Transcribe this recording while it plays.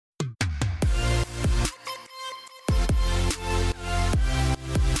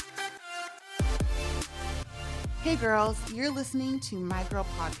Hey girls, you're listening to My Girl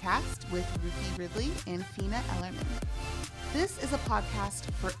Podcast with Ruthie Ridley and Fina Ellerman. This is a podcast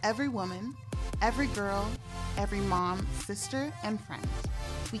for every woman, every girl, every mom, sister, and friend.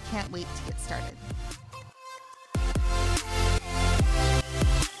 We can't wait to get started.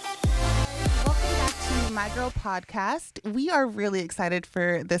 Welcome back to My Girl Podcast. We are really excited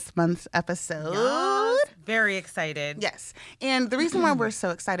for this month's episode. Yes, very excited. Yes. And the reason why we're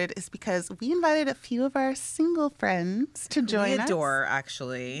so excited is because we invited a few of our single friends to join us. We adore,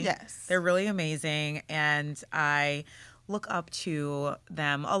 actually. Yes. They're really amazing, and I look up to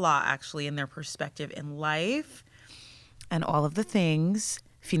them a lot, actually, in their perspective in life and all of the things.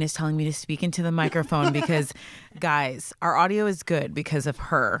 Fina's telling me to speak into the microphone because, guys, our audio is good because of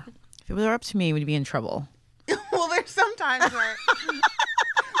her. If it were up to me, we'd be in trouble. Well, there's sometimes where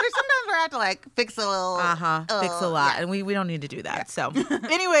I have to like fix a little. Fix a lot, and we don't need to do that. Yeah. So,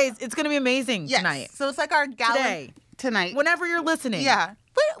 anyways, it's gonna be amazing tonight. So it's like our gala today, tonight. Whenever you're listening. Yeah,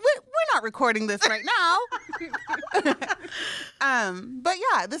 we're not recording this right now. But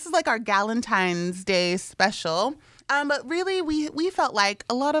yeah, this is like our Galentine's Day special. But really, we felt like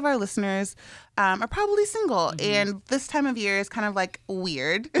a lot of our listeners are probably single, and this time of year is kind of like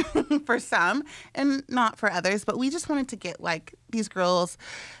weird for some and not for others. But we just wanted to get like these girls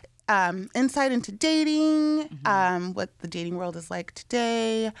insight into dating, what the dating world is like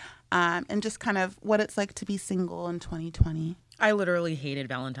today, and just kind of what it's like to be single in 2020. I literally hated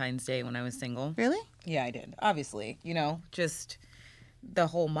Valentine's Day when I was single. Really? Yeah, I did. Obviously, just the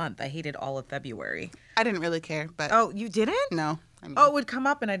whole month. I hated all of February. I didn't really care, but... Oh, you didn't? No. It would come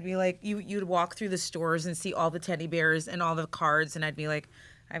up and I'd be like, you'd walk through the stores and see all the teddy bears and all the cards, and I'd be like,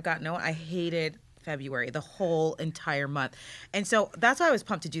 I hated February, the whole entire month. And so that's why I was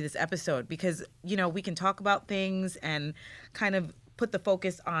pumped to do this episode because, we can talk about things and kind of put the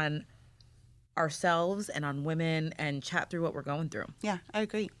focus on ourselves and on women and chat through what we're going through. Yeah, I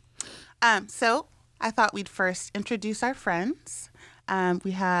agree. So I thought we'd first introduce our friends.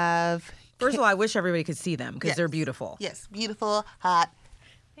 We have... First of all, I wish everybody could see them because they're beautiful. Yes, beautiful, hot.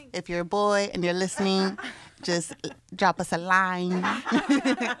 Thanks. If you're a boy and you're listening, just drop us a line.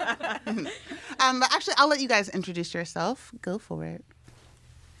 But actually, I'll let you guys introduce yourself. Go for it.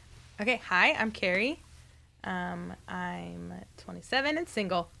 Okay, hi, I'm Carrie. I'm 27 and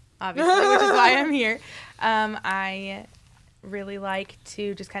single, obviously, which is why I'm here. I really like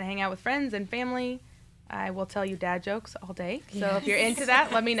to just kind of hang out with friends and family. I will tell you dad jokes all day. So if you're into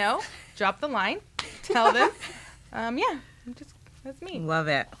that, let me know. Drop the line. Tell them. That's me. Love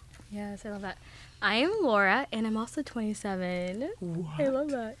it. Yes, I love that. I am Laura, and I'm also 27. What? I love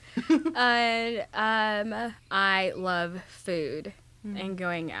that. And I love food and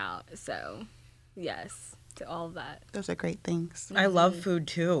going out. So, yes, to all of that. Those are great things. I love food,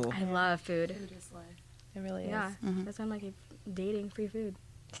 too. I love food. Food is life. It really is. Yeah, that's why I'm like dating free food.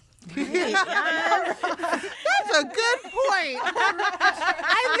 That's a good point.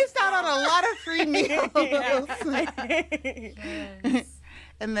 I missed out on a lot of free meals. Yes.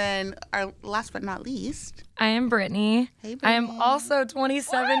 And then our last but not least. I am Brittany. Hey, Brittany. I am also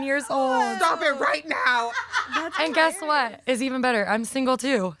 27 years old. Stop it right now. And guess what? Is even better. I'm single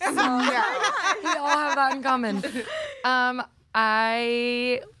too. So we all have that in common.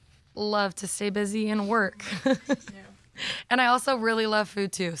 I love to stay busy and work. And I also really love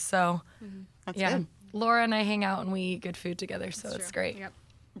food too. So That's yeah. good. Laura and I hang out and we eat good food together. So it's great. Yep.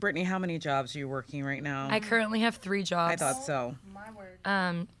 Brittany, how many jobs are you working right now? I currently have 3 jobs. I thought so. My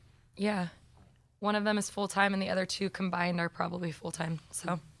word. Yeah. One of them is full-time and the other 2 combined are probably full-time.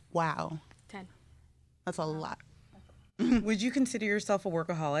 So Wow. 10. That's a lot. Would you consider yourself a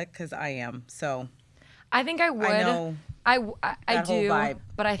workaholic? Because I am. So I think I would. I know. I that whole do, vibe.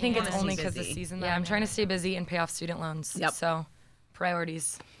 but I think You it's wanna only stay because the busy. season that I'm trying to stay busy and pay off student loans. Yep. So,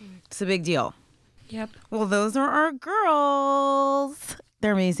 priorities. It's a big deal. Yep. Well, those are our girls.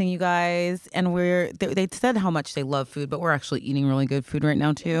 They're amazing, you guys. And they said how much they love food, but we're actually eating really good food right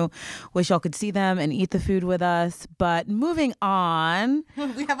now, too. Wish y'all could see them and eat the food with us. But moving on.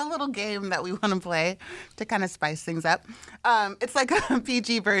 We have a little game that we want to play to kind of spice things up. It's like a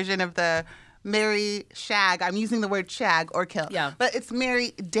PG version of the marry, shag. I'm using the word shag or kill. Yeah. But it's marry,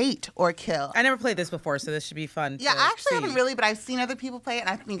 date, or kill. I never played this before, so this should be fun. Yeah, to I actually see. haven't really, but I've seen other people play it, and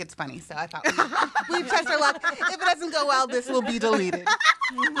I think it's funny. So I thought we'd test our luck. If it doesn't go well, this will be deleted.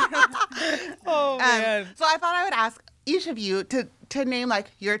 Oh, man. So I thought I would ask each of you to name,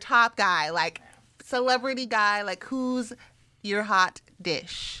 like, your top guy, like, celebrity guy, like, who's your hot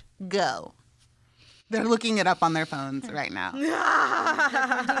dish? Go. They're looking it up on their phones right now. Looking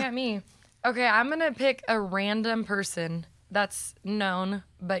at me. Okay, I'm going to pick a random person that's known,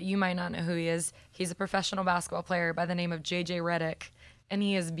 but you might not know who he is. He's a professional basketball player by the name of JJ Redick, and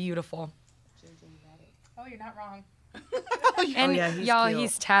he is beautiful. Oh, you're not wrong. And yeah, he's y'all, cute.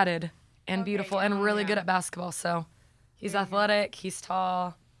 he's tatted and beautiful and really yeah. good at basketball. So he's athletic, he's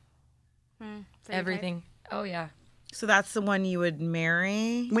tall, everything. Oh yeah. So that's the one you would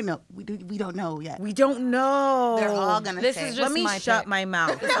marry? Wait, no, we don't know yet. We don't know. They're all gonna This say. is Let just me my shut pick. my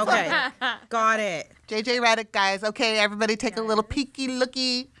mouth. Okay. Got it. JJ Redick, guys. Okay, everybody take a little peeky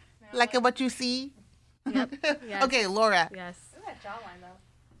looky, like at what you see. Yep. Yes. Okay, Laura. Yes. Look at that jawline,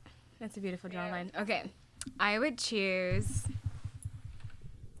 though. That's a beautiful jawline. Okay. I would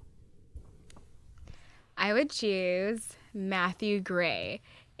choose Matthew Gray.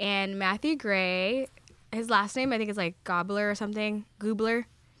 And Matthew Gray, his last name I think is like Gobler or something. Goobler.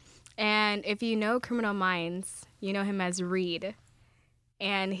 And if you know Criminal Minds, you know him as Reed.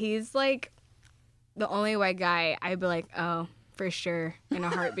 And he's like the only white guy I'd be like, oh, for sure, in a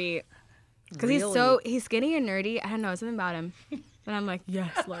heartbeght. Because he's skinny and nerdy. I don't know, something about him. And I'm like,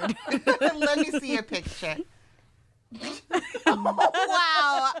 yes, Lord. Let me see a picture.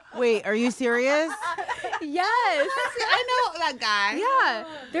 Wow. Wait, are you serious? Yes. I know that guy. Yeah.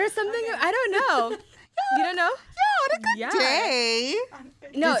 There's something, I don't know. You don't know? What a good Yeah. day.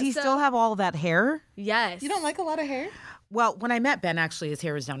 No, Does he so- still have all that hair? Yes. You don't like a lot of hair? Well, when I met Ben, actually, his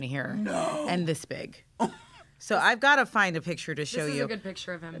hair was down to here. No. And this big. So I've got to find a picture to show This is you. a good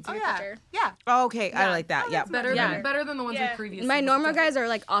picture of him. Oh, yeah. picture. Yeah. Oh, okay, I like that. Yeah. Better Yeah. than better than the ones we previously. My normal discussed. guys are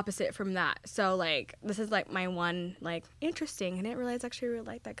like opposite from that. So like this is like my one like interesting. I didn't realize actually I really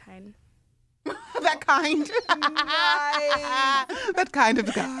like that kind. That kind. That kind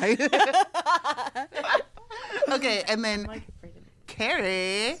of guy. Okay, and then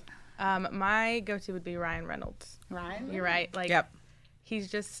Carrie. My go-to would be Ryan Reynolds. Ryan? You're right. Like, Yep. he's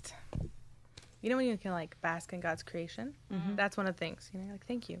just, you know, when you can like bask in God's creation. That's one of the things. You know, you're like,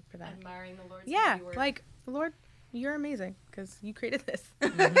 thank you for that. Admiring the Lord's Yeah, handiwork. like Lord, you're amazing because you created this.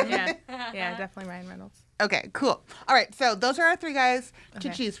 Yeah, definitely Ryan Reynolds. Okay, cool. All right, so those are our three guys to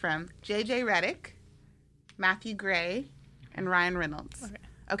Okay. choose from. JJ Redick, Matthew Gray, and Ryan Reynolds.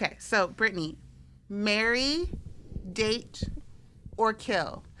 Okay, so Brittany, marry, date, or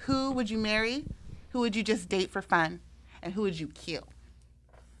kill. Who would you marry? Who would you just date for fun? And who would you kill?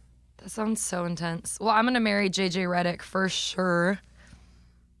 That sounds so intense. Well, I'm gonna marry JJ Redick for sure.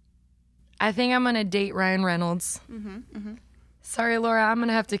 I think I'm gonna date Ryan Reynolds. Sorry, Laura, I'm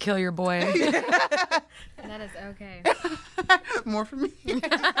gonna have to kill your boy. That is okay. More for me.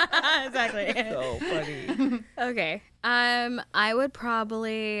 Exactly. So funny. Okay. I would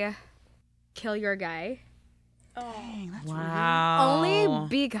probably kill your guy. Wow. Only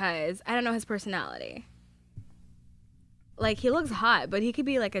because I don't know his personality. Like he looks hot, but he could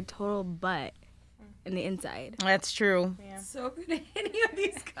be like a total butt in the inside. That's true. So good at any of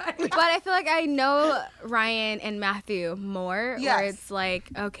these guys. But I feel like I know Ryan and Matthew more, Yes. where it's like,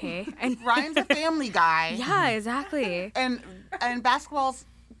 okay. And Ryan's a family guy. yeah, exactly. And basketball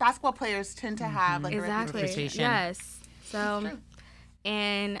players tend to have like a Exactly. Reputation. Yes. So,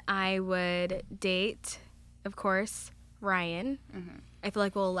 and I would date, of course, Ryan. I feel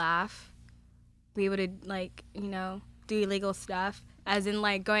like we'll laugh. We would like, you know, do illegal stuff, as in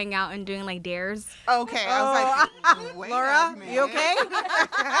like going out and doing like dares. Okay, I was like, wait Laura, a minute. you okay?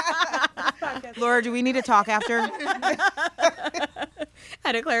 Laura, do we need to talk after?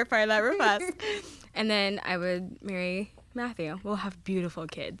 Had to clarify that real fast. And then I would marry Matthew. We'll have beautiful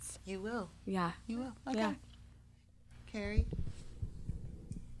kids. You will. Yeah. You will. Okay. Yeah. Carrie?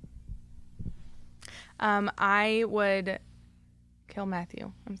 I would kill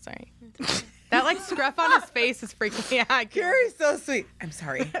Matthew. I'm sorry. That like scruff on his face is freaking me out. Carrie's so sweet. I'm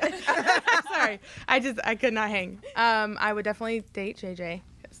sorry. Sorry. I could not hang. I would definitely date JJ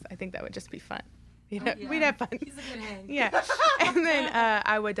because I think that would just be fun. You know, we'd have fun. He's a good hang. Yeah. And then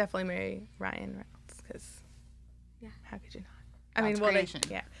I would definitely marry Ryan Reynolds because how could you not? I mean, God's well, creation.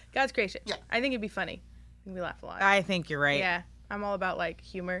 yeah, God's creation. Yeah. I think it'd be funny. I think we laugh a lot. I think you're right. Yeah. I'm all about like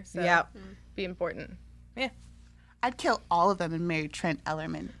humor. So Yep. be important. Yeah. I'd kill all of them and marry Trent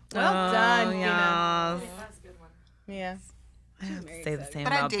Ellerman. Well done, Tina. Yeah. That's a good one. Yeah. I have to say the same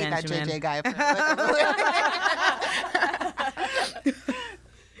But I'd about date that Benjamin. JJ guy.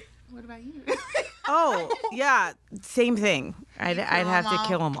 What about you? Oh, yeah, same thing. I'd kill have them to all?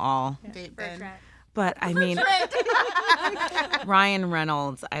 kill them all. Date Ben. But I mean, Ryan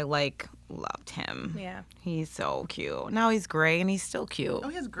Reynolds, I loved him. Yeah. He's so cute. Now he's gray and he's still cute. Oh,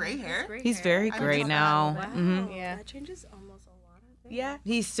 he has gray hair. He's very didn't gray know now. that. Mhm. Yeah. That changes almost a lot, I think. Yeah.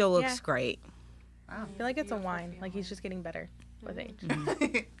 He still looks Yeah. great. I feel like it's a wine. Like he's just getting better with age.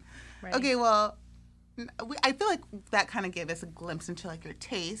 Right. Okay, well, I feel like that kind of gave us a glimpse into like your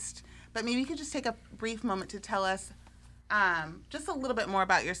taste, but maybe you could just take a brief moment to tell us just a little bit more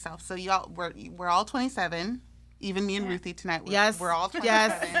about yourself. So we're all 27. Even me and Ruthie tonight, we're all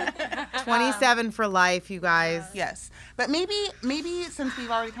 27. Yes. 27 for life, you guys. Yes. But maybe since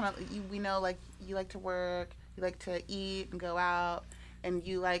we've already kind of, we know like you like to work, you like to eat and go out, and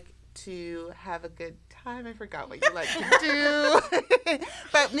you like to have a good time. I forgot what you like to do.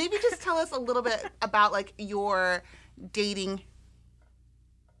 But maybe just tell us a little bit about like your dating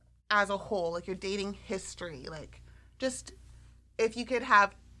as a whole, like your dating history. Like just if you could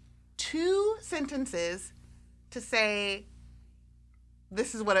have 2 sentences to say,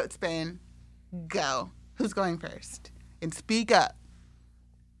 this is what it's been, go. Who's going first? And speak up.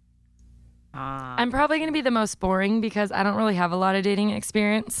 I'm probably going to be the most boring because I don't really have a lot of dating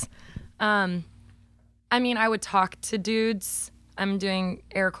experience. I mean, I would talk to dudes. I'm doing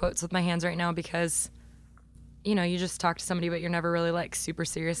air quotes with my hands right now because, you know, you just talk to somebody, but you're never really like super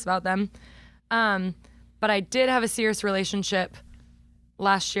serious about them. But I did have a serious relationship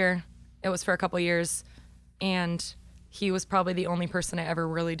last year. It was for a couple years. And he was probably the only person I ever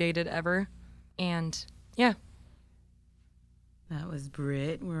really dated ever. And yeah. That was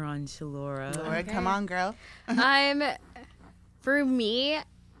Britt. We're on to Laura. Laura, come on, girl. For me,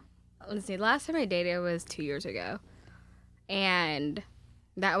 let's see, the last time I dated was 2 years ago. And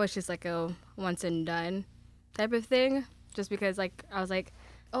that was just like a once and done type of thing. Just because like I was like,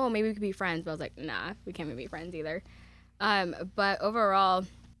 oh, maybe we could be friends. But I was like, nah, we can't be friends either. But overall,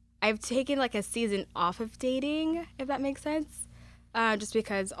 I've taken like a season off of dating, if that makes sense. Just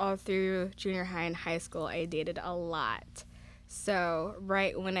because all through junior high and high school, I dated a lot. So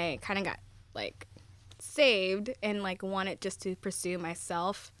right when I kind of got like saved and like wanted just to pursue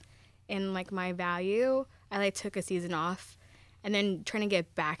myself and like my value, I like took a season off. And then trying to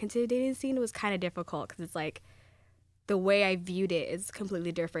get back into the dating scene was kind of difficult because it's like the way I viewed it is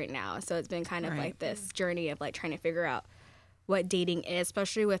completely different now. So it's been kind of like this journey of like trying to figure out what dating is,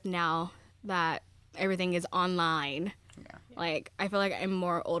 especially with now that everything is online. Yeah. Like, I feel like I'm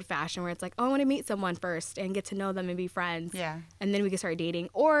more old-fashioned where it's like, oh, I want to meet someone first and get to know them and be friends. Yeah. And then we can start dating.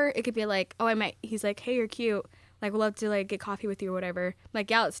 Or it could be like, oh, he's like, hey, you're cute. Like, we'd love to, like, get coffee with you or whatever. I'm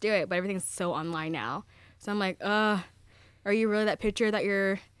like, yeah, let's do it. But everything's so online now. So I'm like, are you really that picture that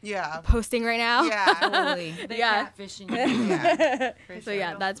you're posting right now? Yeah. Totally. Catfishing you. Yeah. So,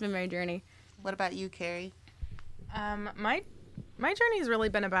 yeah, that's been my journey. What about you, Carrie? My journey's really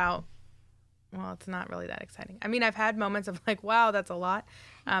been about, well, it's not really that exciting. I mean, I've had moments of like, wow, that's a lot.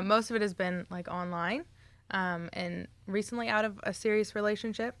 Most of it has been like online, and recently out of a serious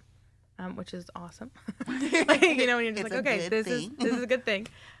relationship, which is awesome. Like, you know, when you're just like, okay, this is a good thing.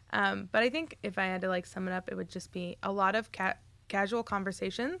 But I think if I had to like sum it up, it would just be a lot of casual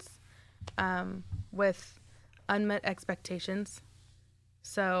conversations, with unmet expectations.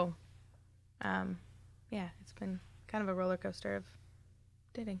 So, yeah, it's been kind of a roller coaster of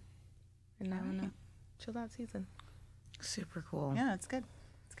dating. And now in a chilled out season. Super cool. Yeah, it's good.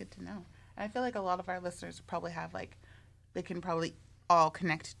 It's good to know. And I feel like a lot of our listeners probably have like, they can probably all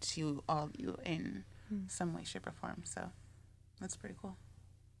connect to all of you in some way, shape, or form. So that's pretty cool.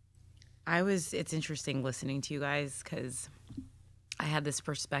 It's interesting listening to you guys because I had this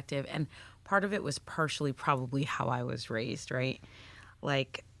perspective, and part of it was partially probably how I was raised, right?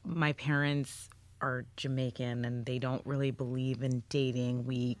 Like, my parents are Jamaican and they don't really believe in dating.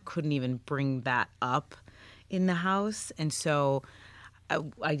 We couldn't even bring that up in the house. And so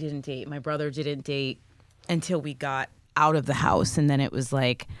I didn't date. My brother didn't date until we got out of the house. And then it was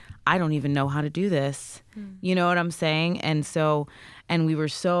like, I don't even know how to do this. You know what I'm saying? And so, and we were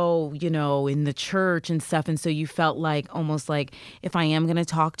so, you know, in the church and stuff. And so you felt like almost like, if I am going to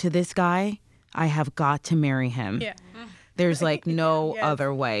talk to this guy, I have got to marry him. Yeah. There's like no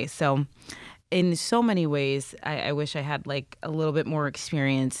other way. So in so many ways, I wish I had like a little bit more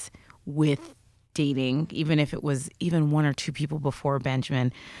experience with dating, even if it was even 1 or 2 people before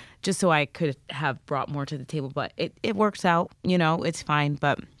Benjamin, just so I could have brought more to the table. But it works out, you know, it's fine.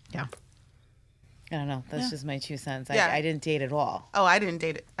 But yeah, I don't know. That's just my 2 cents. I didn't date at all. Oh, I didn't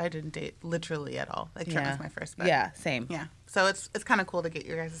date. I didn't date literally at all. Like Trent was my first. But yeah, same. Yeah, so it's kind of cool to get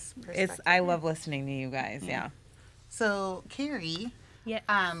your guys' perspective. I love listening to you guys. Yeah. So Carrie. Yeah.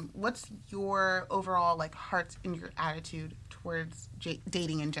 What's your overall like heart and your attitude towards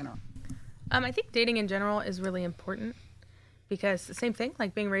dating in general? I think dating in general is really important because the same thing,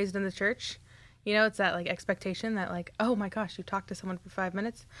 like being raised in the church, you know, it's that like expectation that like, oh my gosh, you talked to someone for 5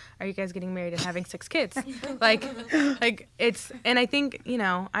 minutes. Are you guys getting married and having 6 kids? like it's, and I think, you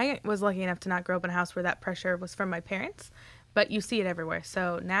know, I was lucky enough to not grow up in a house where that pressure was from my parents, but you see it everywhere.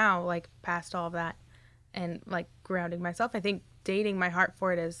 So now, like past all of that, and like grounding myself. I think dating, my heart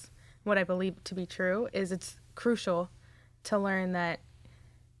for it is what I believe to be true, is it's crucial to learn that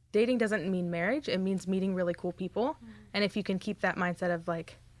dating doesn't mean marriage. It means meeting really cool people. And if you can keep that mindset of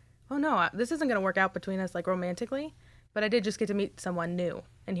like, oh no, this isn't going to work out between us like romantically, but I did just get to meet someone new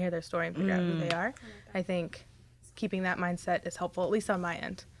and hear their story and figure out who they are. I think keeping that mindset is helpful, at least on my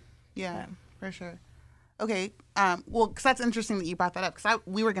end. Yeah, for sure. Okay, well, because that's interesting that you brought that up, because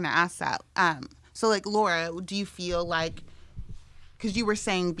we were going to ask that. So, like, Laura, do you feel like, because you were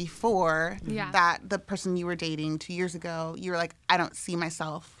saying before that the person you were dating 2 years ago, you were like, I don't see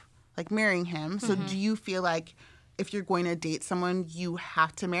myself, like, marrying him. So do you feel like if you're going to date someone, you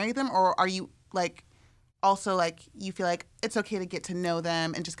have to marry them? Or are you, like, also, like, you feel like it's okay to get to know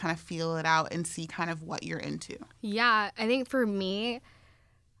them and just kind of feel it out and see kind of what you're into? Yeah, I think for me,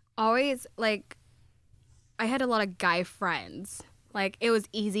 always, like, I had a lot of guy friends. Like, it was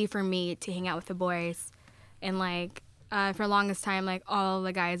easy for me to hang out with the boys. And, like, for the longest time, like, all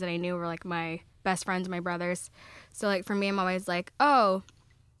the guys that I knew were, like, my best friends, my brothers. So, like, for me, I'm always like, oh,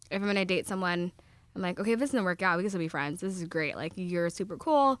 if I'm going to date someone, I'm like, okay, if this doesn't work out, we can still be friends. This is great. Like, you're super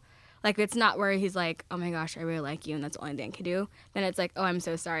cool. Like, it's not where he's like, oh, my gosh, I really like you, and that's the only thing I can do. Then it's like, oh, I'm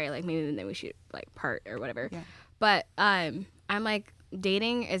so sorry. Like, maybe then we should, like, part or whatever. Yeah. But I'm like,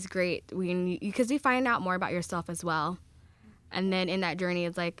 dating is great because you find out more about yourself as well. And then in that journey,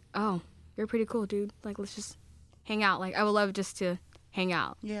 it's like, oh, you're pretty cool, dude. Like, let's just hang out. Like, I would love just to hang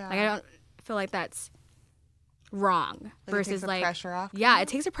out. Yeah. Like, I don't feel like that's wrong. Like versus, it takes the like, pressure off? Yeah, it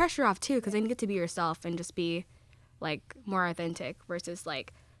takes the pressure off, too, because then you get to be yourself and just be, like, more authentic versus,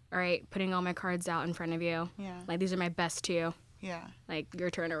 like, all right, putting all my cards out in front of you. Yeah. Like, these are my best two. Yeah. Like, your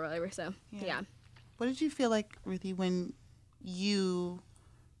turn or whatever. So, yeah. What did you feel like, Ruthie, when you,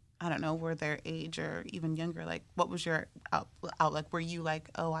 I don't know, were their age or even younger? Like, what was your outlook? Were you like,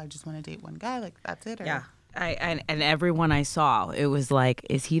 oh, I just want to date one guy? Like, that's it? Or? Yeah. And everyone I saw, it was like,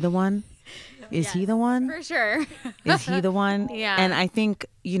 is he the one? Is he the one? For sure. Is he the one? Yeah. And I think,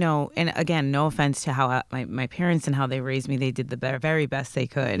 you know, and again, no offense to how my parents and how they raised me, they did the very best they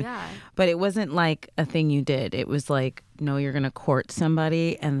could. Yeah. But it wasn't like a thing you did. It was like, no, you're going to court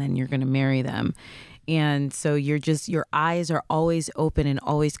somebody and then you're going to marry them. And so your eyes are always open and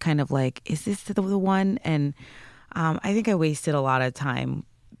always kind of like, is this the one? And I think I wasted a lot of time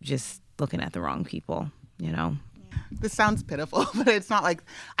just looking at the wrong people, you know? This sounds pitiful, but it's not like,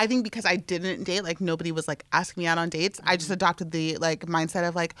 I think because I didn't date, like nobody was like asking me out on dates. I just adopted the like mindset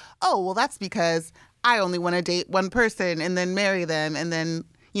of like, oh, well, that's because I only want to date one person and then marry them and then,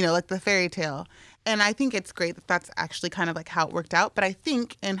 you know, like the fairy tale. And I think it's great that that's actually kind of like how it worked out. But I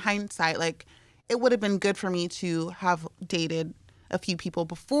think in hindsight, like it would have been good for me to have dated a few people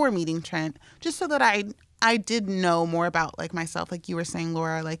before meeting Trent, just so that I did know more about like myself. Like you were saying,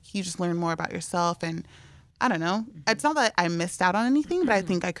 Laura, like you just learn more about yourself. And I don't know. It's not that I missed out on anything, but I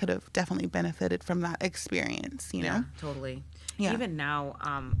think I could have definitely benefited from that experience, you know? Yeah, totally. Yeah. Even now,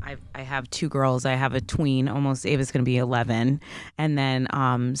 I have two girls. I have a tween. Almost Ava's going to be 11, and then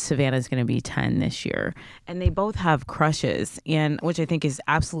Savannah's going to be 10 this year. And they both have crushes, and which I think is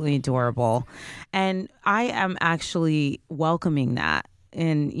absolutely adorable. And I am actually welcoming that.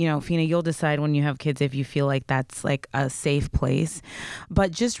 And, you know, Fina, you'll decide when you have kids if you feel like that's like a safe place.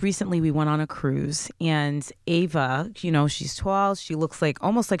 But just recently we went on a cruise and Ava, you know, she's 12. She looks like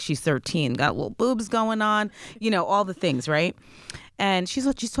almost like she's 13, got little boobs going on, you know, all the things, right? And she's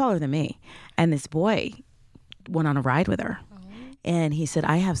taller than me. And this boy went on a ride with her. And he said,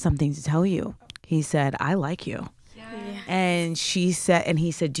 I have something to tell you. He said, I like you. Yes. And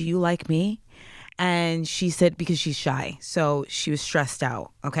he said, do you like me? And she said, because she's shy. So she was stressed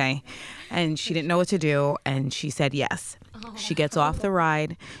out, okay? And she didn't know what to do. And she said yes. She gets off the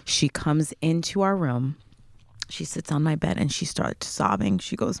ride. She comes into our room. She sits on my bed and she starts sobbing.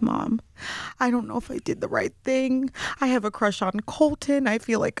 She goes, Mom, I don't know if I did the right thing. I have a crush on Colton. I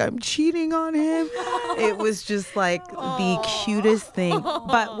feel like I'm cheating on him. It was just like the cutest thing.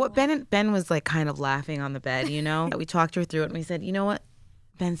 But what Ben was like kind of laughing on the bed, you know? We talked her through it and we said, you know what?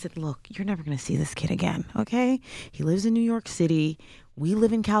 Ben said, look, you're never going to see this kid again, okay? He lives in New York City. We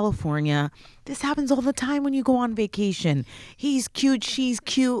live in California. This happens all the time when you go on vacation. He's cute. She's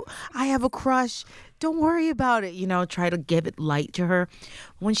cute. I have a crush. Don't worry about it. You know, try to give it light to her.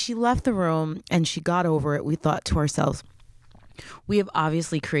 When she left the room and she got over it, we thought to ourselves, we have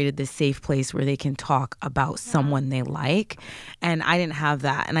obviously created this safe place where they can talk about someone they like. And I didn't have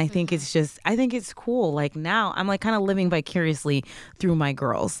that. And I think I think it's cool. Like now I'm like kind of living vicariously through my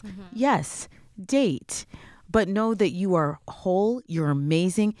girls. Yes, date, but know that you are whole. You're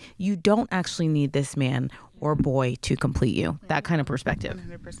amazing. You don't actually need this man or boy to complete you. That kind of perspective.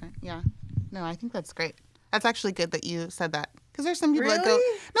 100%. Yeah. No, I think that's great. That's actually good that you said that. Because there's some people that go,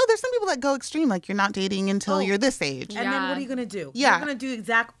 Really? no, there's some people that go extreme. Like, you're not dating until you're this age. And then Yeah. what are you gonna do? Yeah. You're gonna do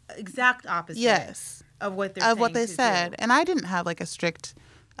exact opposite. Yes. Of what they're Of saying what they to do. said. And I didn't have like a strict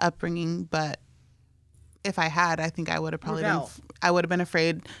upbringing, but if I had, I think I would have probably Rebel. I would have been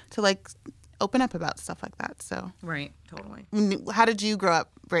afraid to like open up about stuff like that. So, Right. Totally. how did you grow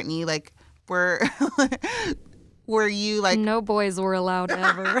up, Brittany? Like, were you like No boys were allowed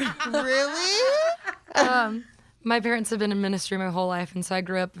ever. really? My parents have been in ministry my whole life, and so I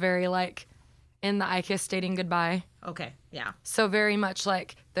grew up very like in the I kiss dating goodbye. Okay. Yeah. So very much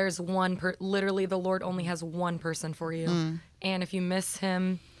like there's literally the Lord only has one person for you. And if you miss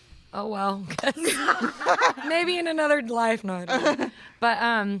him, oh well. Maybe in another life. No, I don't know. But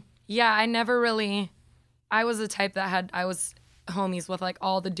yeah, I was the type that I was homies with like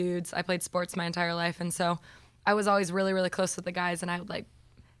all the dudes. I played sports my entire life, and so I was always really, really close with the guys, and I would like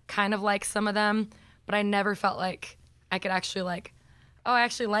kind of like some of them, but I never felt like I could actually like, oh, I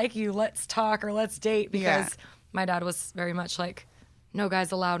actually like you, let's talk or let's date, because Yeah. my dad was very much like, no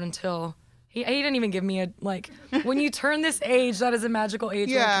guys allowed until he didn't even give me a like, when you turn this age, that is a magical age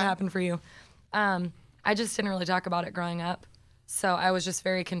where it Yeah. can happen for you. I just didn't really talk about it growing up, so I was just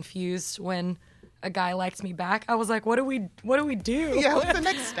very confused when a guy liked me back. I was like, what do we do? Yeah, what's the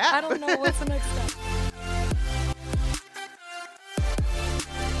next step? I don't know what's the next step.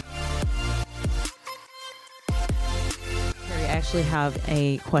 I actually have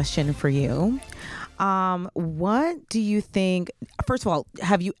a question for you. What do you think? First of all,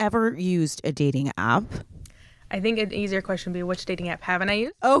 have you ever used a dating app? I think an easier question would be, which dating app haven't I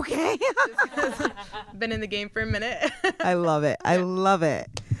used? Okay. Been in the game for a minute. I love it. I love it.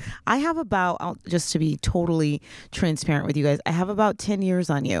 I have just to be totally transparent with you guys, I have about 10 years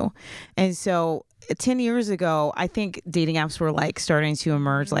on you. And so 10 years ago, I think dating apps were like starting to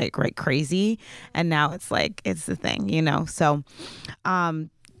emerge like crazy. And now it's like, it's the thing, you know? So,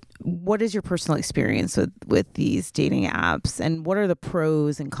 what is your personal experience with these dating apps, and what are the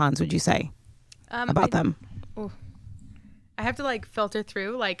pros and cons, would you say, about them? I have to like filter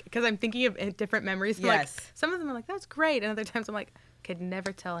through, like, because I'm thinking of different memories. Yes. Like, some of them are like, that's great. And other times I'm like, could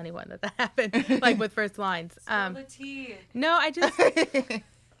never tell anyone that happened, like with first lines. No, I just,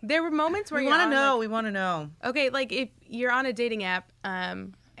 there were moments where We you're want to on, know. like, We want to know. okay, like if you're on a dating app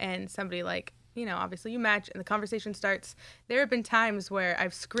and somebody like, you know, obviously you match and the conversation starts. There have been times where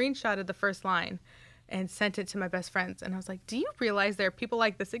I've screenshotted the first line and sent it to my best friends, and I was like, do you realize there are people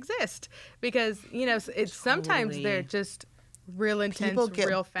like this exist? Because, you know, it's sometimes Totally. they're just real intense, People get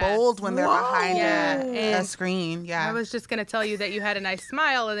real fast. bold when they're behind Yeah, a and screen. Yeah. I was just gonna tell you that you had a nice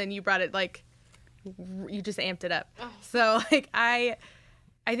smile, and then you brought it like, you just amped it up. So like I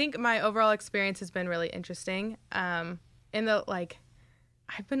think my overall experience has been really interesting. In the like,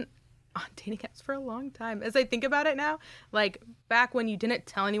 I've been on dating apps for a long time. As I think about it now, like back when you didn't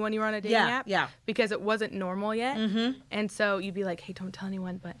tell anyone you were on a dating app, yeah. because it wasn't normal yet, and so you'd be like, hey, don't tell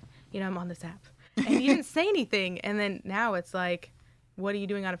anyone, but you know, I'm on this app, and you didn't say anything, and then now it's like, what are you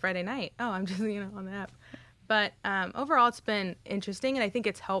doing on a Friday night? Oh, I'm just, you know, on the app. But overall, it's been interesting, and I think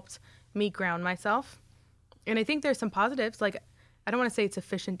it's helped me ground myself. And I think there's some positives. Like, I don't want to say it's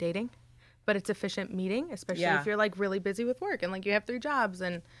efficient dating, but it's efficient meeting, especially Yeah. if you're like really busy with work and like you have 3 jobs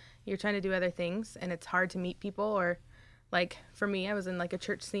and you're trying to do other things and it's hard to meet people. Or like for me, I was in like a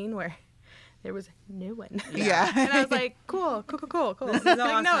church scene where there was no one. Yeah. And I was like, cool. This is Like,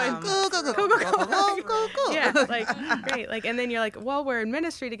 no, awesome. Cool. yeah, like great. Like, and then you're like, well, we're in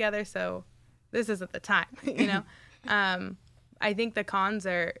ministry together, so this isn't the time, you know? I think the cons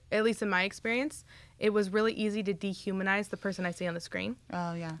are, at least in my experience, it was really easy to dehumanize the person I see on the screen.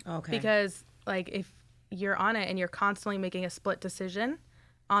 Oh, yeah. Okay. Because like if you're on it and you're constantly making a split decision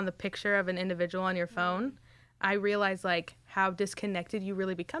on the picture of an individual on your phone, I realize like how disconnected you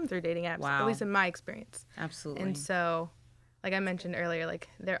really become through dating apps, Wow. at least in my experience. Absolutely. And so, like I mentioned earlier, like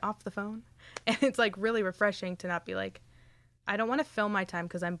they're off the phone, and it's like really refreshing to not be like, I don't want to fill my time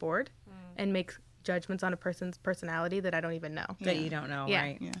because I'm bored and make judgments on a person's personality that I don't even know. that you don't know, Yeah.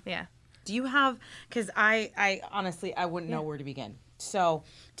 right? Yeah. Do you have, because I honestly, I wouldn't know where to begin. So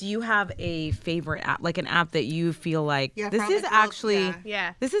do you have a favorite app, like an app that you feel like, Yeah, this probably is feels- actually, yeah.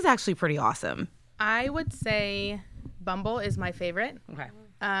 Yeah. this is actually pretty awesome? I would say Bumble is my favorite. Okay.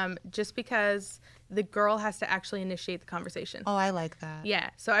 Just because the girl has to actually initiate the conversation. Oh, I like that. Yeah.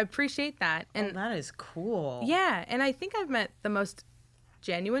 So I appreciate that. And That is cool. yeah, and I think I've met the most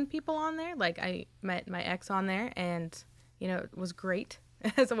genuine people on there. Like I met my ex on there, and you know, it was great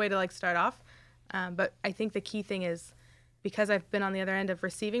as a way to like start off. But I think the key thing is because I've been on the other end of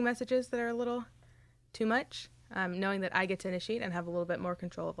receiving messages that are a little too much, knowing that I get to initiate and have a little bit more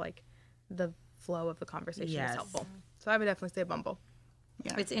control of like the flow of the conversation Yes. is helpful. So I would definitely say Bumble.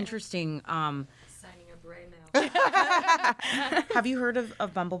 It's interesting. Signing up right now. Have you heard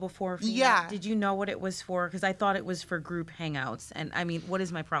of Bumble before? Fina? Yeah. Did you know what it was for? Because I thought it was for group hangouts. And I mean, what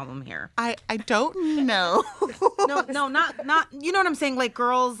is my problem here? I don't know. No, not. You know what I'm saying? Like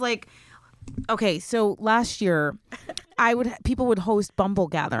girls, like. Okay, so last year, people would host Bumble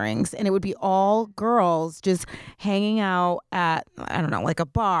gatherings, and it would be all girls just hanging out at, I don't know, like a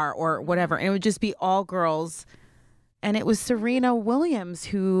bar or whatever, and it would just be all girls. And it was Serena Williams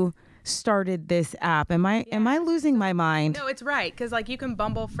who started this app. Am I losing my mind? No, it's right because like you can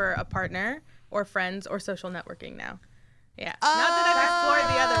Bumble for a partner or friends or social networking now. Yeah, not that I've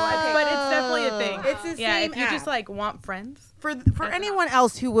explored the other ones, but it's definitely a thing. It's the yeah, same if you just app. like want friends. For anyone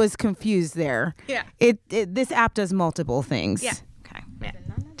else who was confused there, Yeah. this app does multiple things. Yeah. Okay. Yeah.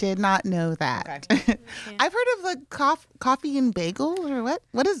 Did not know that. I've heard of like coffee and bagel or what?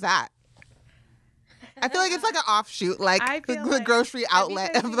 What is that? I feel like it's like an offshoot, like I the feel like- grocery have you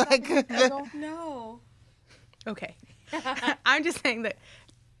outlet guys of seen like. Coffee and Bagel? No. Okay. I'm just saying that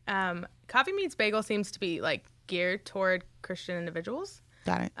Coffee Meets Bagel seems to be like geared toward Christian individuals.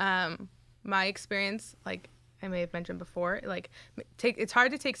 Got it. My experience, like I may have mentioned before, like it's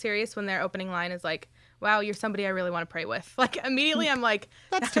hard to take serious when their opening line is like, "Wow, you're somebody I really want to pray with." Like immediately, I'm like,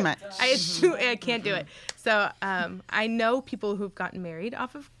 That's too much. I can't do it. So I know people who've gotten married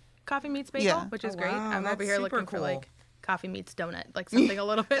off of Coffee Meets Bagel, Yeah. which is Oh, great. wow, I'm over that's here super looking for cool. like Coffee Meets Donut, like something a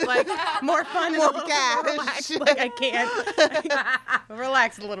little bit like more fun, and a More little bit cash. more relaxed. Like I can't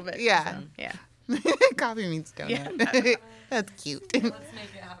relax a little bit. Yeah. So, yeah. Coffee means donut. That's cute. Let's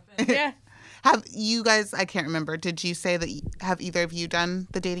make it happen. Yeah. Have you guys? I can't remember. Did you say that? Have either of you done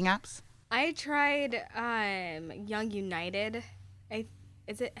the dating apps? I tried Young United. I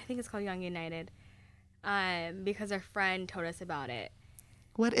think it's called Young United. Because our friend told us about it.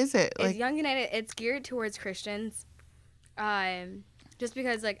 What is it? It's Young United. It's geared towards Christians. Just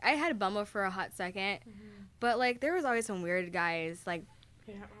because like I had Bumble for a hot second, but like there was always some weird guys like,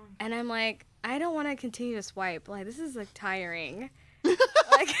 and I'm like I don't want to continue to swipe. Like this is like tiring.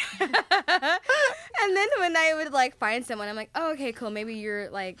 Like, and then when I would like find someone, I'm like, oh okay, cool. Maybe you're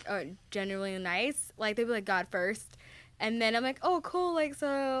like genuinely nice. Like they'd be like God first, and then I'm like, oh cool. Like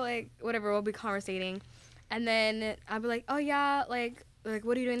so like whatever. We'll be conversating, and then I'll be like, oh yeah, like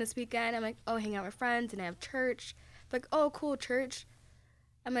what are you doing this weekend? I'm like, oh, hang out with friends and I have church. Like, oh, cool, church.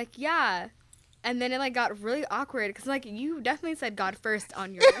 I'm like, yeah. And then it like got really awkward because like you definitely said God first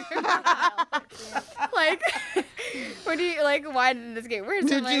on your profile. Like, what do you like? Why did this get weird?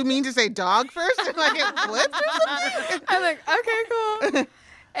 So Did I'm you like, mean to say dog first? And like it flipped or something? I'm like, okay, cool.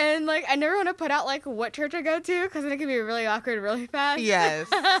 And like I never want to put out like what church I go to because then it can be really awkward really fast. Yes.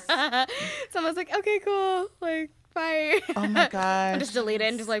 So I was like, okay, cool. Like, bye. Oh my gosh. Just delete it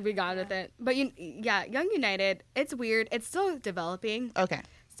and just like be gone with it. But Young United, it's weird. It's still developing. Okay.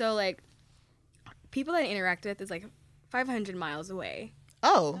 So like people that I interact with is like 500 miles away.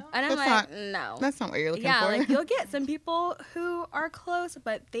 Oh, And I'm that's like, not. no. That's not what you're looking Yeah, for. like you'll get some people who are close,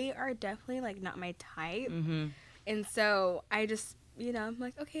 but they are definitely like not my type. Mm-hmm. And so I just, I'm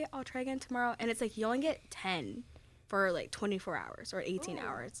like, okay, I'll try again tomorrow. And it's like you only get 10 for like 24 hours or 18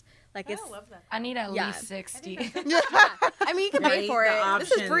 hours. Like it's, I need at Yeah. least 60. I mean, you can pay Right, for it. the This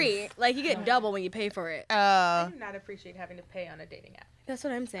is options. free. Like you get double when you pay for it. I do not appreciate having to pay on a dating app. That's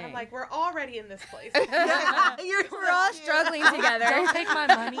what I'm saying. I'm like, we're already in this place. we're all struggling together. Don't take my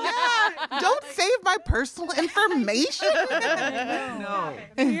money. Don't save my personal information. No.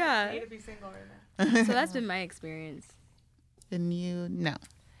 Yeah. to be single right now. So that's been my experience. And you no.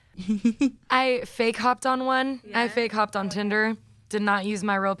 I fake hopped on one. I fake hopped on Tinder. Did not use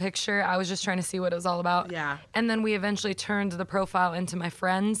my real picture. I was just trying to see what it was all about. Yeah. And then we eventually turned the profile into my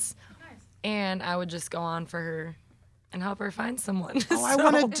friends. And I would just go on for her and help her find someone. Oh, I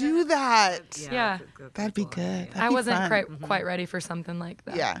want to do that. Yeah. That'd be good. That'd I be wasn't fun. quite ready for something like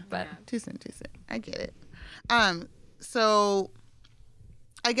that. Yeah. But Too soon. I get it. So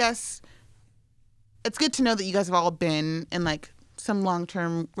I guess it's good to know that you guys have all been in like some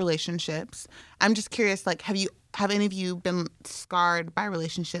long-term relationships. I'm just curious, like, have any of you been scarred by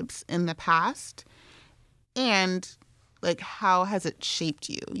relationships in the past? And like, how has it shaped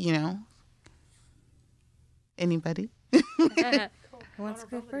you, Anybody? Who wants to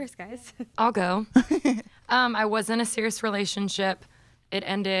go first, guys? I'll go. I was in a serious relationship. It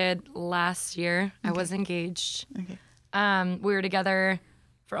ended last year. I was engaged. Okay. We were together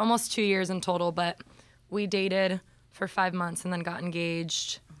for almost 2 years in total, but we dated for 5 months and then got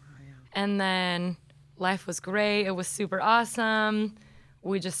engaged. And then life was great. It was super awesome.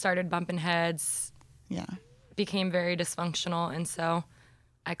 We just started bumping heads, Yeah. became very dysfunctional. And so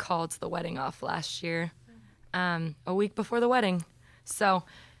I called the wedding off last year, a week before the wedding. So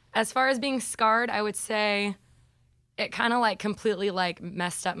as far as being scarred, I would say it kind of like completely like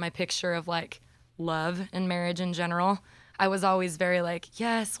messed up my picture of like love and marriage in general. I was always very like,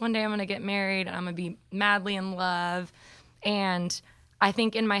 yes, one day I'm going to get married and I'm going to be madly in love. And I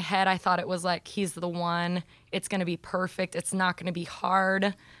think in my head, I thought it was like, he's the one. It's going to be perfect. It's not going to be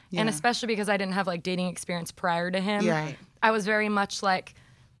hard. And especially because I didn't have like dating experience prior to him. Yeah. I was very much like,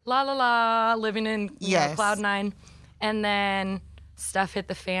 la la la, living in you know, cloud nine. And then stuff hit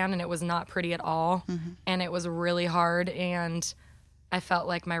the fan and it was not pretty at all. And it was really hard. And I felt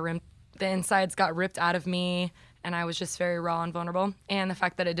like the insides got ripped out of me. And I was just very raw and vulnerable. And the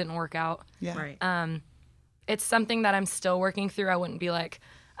fact that it didn't work out. Yeah. Right. It's something that I'm still working through. I wouldn't be like,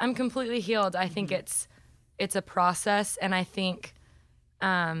 I'm completely healed. I think it's a process. And I think,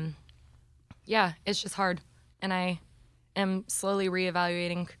 it's just hard. And I am slowly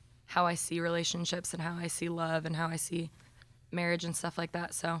reevaluating how I see relationships and how I see love and how I see marriage and stuff like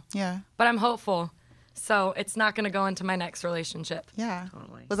that. So, but I'm hopeful. So it's not going to go into my next relationship. Yeah.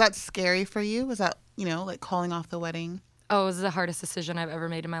 Totally. Was that scary for you? Was that, like calling off the wedding? Oh, it was the hardest decision I've ever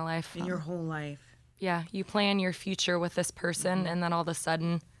made in my life. In your whole life. Yeah, you plan your future with this person and then all of a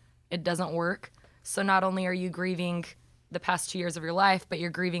sudden it doesn't work. So not only are you grieving the past 2 years of your life, but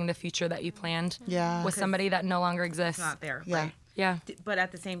you're grieving the future that you planned with somebody that no longer exists. It's not there. Yeah. Right. Yeah. But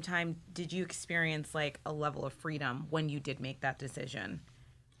at the same time, did you experience like a level of freedom when you did make that decision?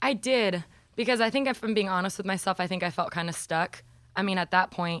 I did, because I think if I'm being honest with myself, I think I felt kind of stuck. I mean, at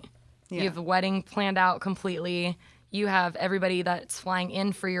that point, you have the wedding planned out completely. You have everybody that's flying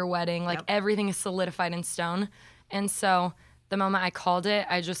in for your wedding. Like everything is solidified in stone. And so the moment I called it,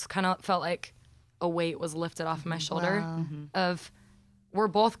 I just kind of felt like a weight was lifted off of my shoulder of we're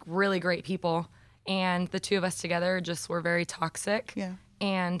both really great people. And the two of us together just were very toxic. Yeah.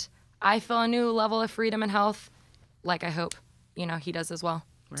 And I feel a new level of freedom and health, like I hope, he does as well.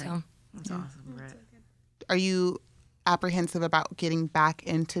 Right. So That's awesome, Brett. Are you apprehensive about getting back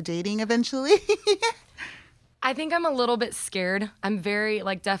into dating eventually? I think I'm a little bit scared. I'm very,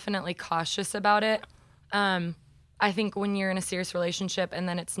 definitely cautious about it. I think when you're in a serious relationship and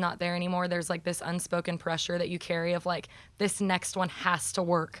then it's not there anymore, there's, this unspoken pressure that you carry of, this next one has to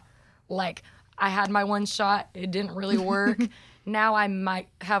work. I had my one shot. It didn't really work. Now I might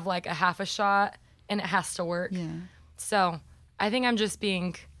have, a half a shot, and it has to work. Yeah. So I think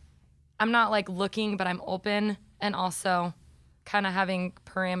I'm not, looking, but I'm open, and also kind of having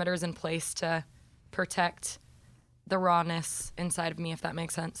parameters in place to protect the rawness inside of me, if that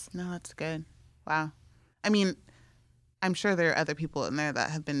makes sense. No, that's good. Wow. I mean, I'm sure there are other people in there that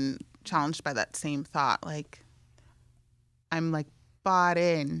have been challenged by that same thought. I'm bought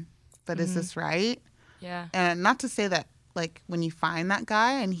in, but is this right? Yeah. And not to say that when you find that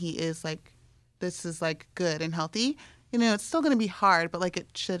guy and he is this is good and healthy, it's still going to be hard, but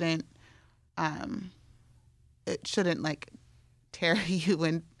it shouldn't tear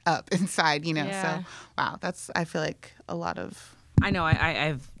you up inside, Yeah. So wow, I feel like a lot of I know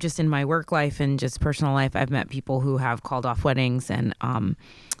I've just in my work life and just personal life, I've met people who have called off weddings and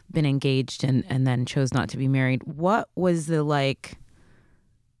been engaged and then chose not to be married. What was the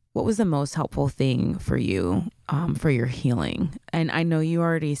most helpful thing for you for your healing? And I know you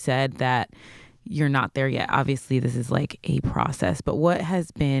already said that you're not there yet. Obviously, this is a process, but what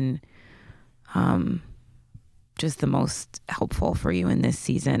has been just the most helpful for you in this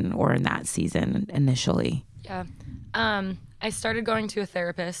season or in that season initially? Yeah. I started going to a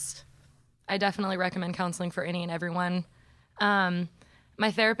therapist. I definitely recommend counseling for any and everyone.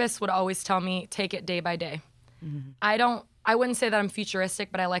 My therapist would always tell me, take it day by day. Mm-hmm. I wouldn't say that I'm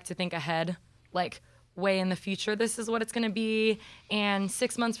futuristic, but I like to think ahead, way in the future, this is what it's going to be. And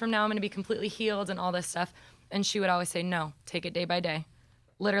 6 months from now, I'm going to be completely healed and all this stuff. And she would always say, no, take it day by day.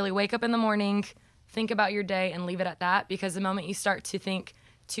 Literally wake up in the morning, think about your day and leave it at that. Because the moment you start to think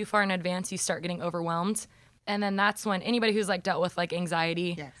too far in advance, you start getting overwhelmed. And then that's when anybody who's dealt with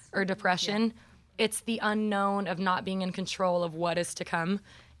anxiety or depression, it's the unknown of not being in control of what is to come.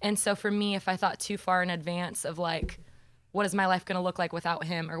 And so for me, if I thought too far in advance of what is my life going to look like without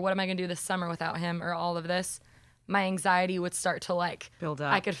him, or what am I going to do this summer without him, or all of this, my anxiety would start to build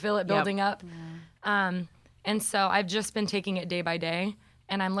up. I could feel it building up. And so I've just been taking it day by day,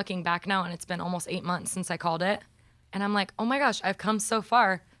 and I'm looking back now, and it's been almost 8 months since I called it, and I'm like, oh my gosh, I've come so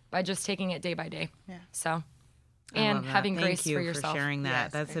far by just taking it day by day. Yeah. So, and having grace for yourself. Thank you for sharing that.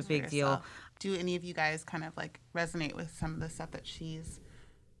 Yes, that's a big deal. Do any of you guys kind of resonate with some of the stuff that she's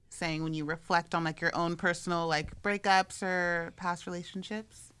saying when you reflect on your own personal breakups or past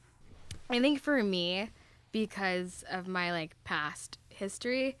relationships? I think for me, because of my past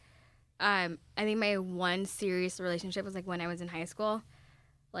history, I think my one serious relationship was like when I was in high school.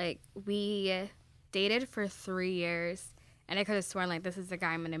 Like we dated for 3 years, and I could have sworn like this is the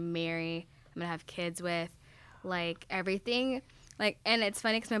guy I'm gonna marry, I'm gonna have kids with, like everything. Like, and it's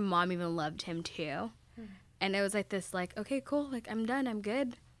funny because my mom even loved him too, and it was like this like, okay, cool, like I'm done, I'm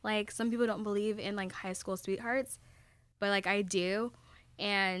good. Like some people don't believe in like high school sweethearts, but like I do.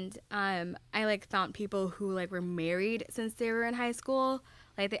 And I like found people who like were married since they were in high school.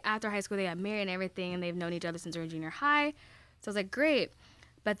 Like after high school they got married and everything, and they've known each other since they were in junior high. So I was like, great.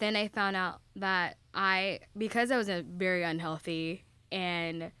 But then I found out that because I was very unhealthy,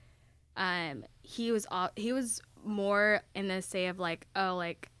 and he was more in the say of like, oh,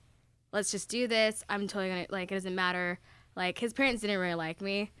 like let's just do this. I'm totally gonna, like, it doesn't matter. Like his parents didn't really like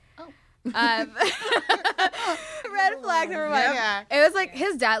me. Red flag number one. Yeah. It was like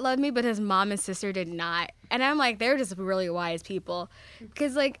his dad loved me, but his mom and sister did not. And I'm like, they're just really wise people,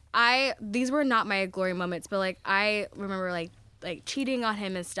 because like these were not my glory moments, but like I remember like cheating on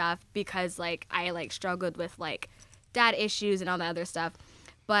him and stuff because like I like struggled with like dad issues and all that other stuff.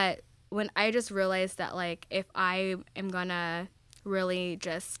 But when I just realized that like if I am gonna really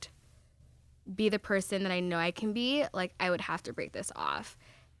just be the person that I know I can be, like I would have to break this off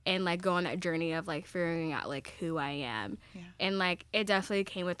and like go on that journey of like figuring out like who I am. Yeah. And like it definitely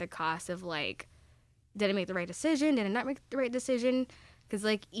came with the cost of like, did I make the right decision? Did I not make the right decision? Because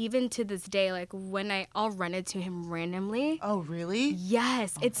like even to this day, like when I'll run into him randomly. Oh really?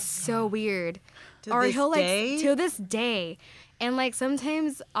 Yes, it's so weird. To this day? To this day, and like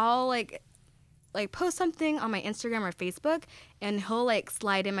sometimes I'll like post something on my Instagram or Facebook, and he'll like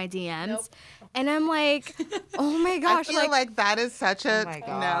slide in my DMs, and I'm like, oh my gosh, I feel like that is such a my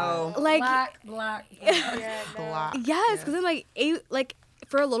God. no. like Block. yes, because I'm like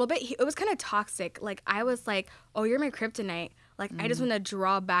for a little bit it was kind of toxic. Like I was like, oh, you're my kryptonite. Like I just want to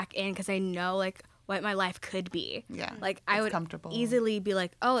draw back in because I know like what my life could be. Yeah. Like I would easily be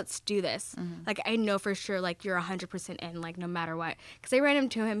like, oh, let's do this. Like I know for sure like you're 100% in, like no matter what. Because I ran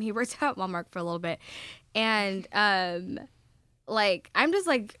into him. He worked at Walmart for a little bit, and like I'm just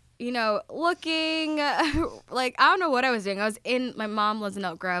like, you know, looking like I don't know what I was doing. My mom was in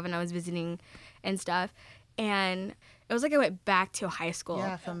Elk Grove, and I was visiting and stuff, and it was like I went back to high school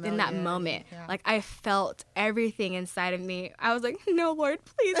in that moment. Yeah. Like I felt everything inside of me. I was like, no, Lord,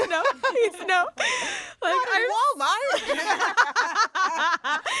 please no, please no. Like Walmart.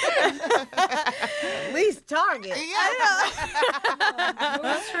 At least Target.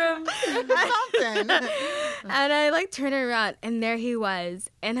 Something. And I like turn around, and there he was,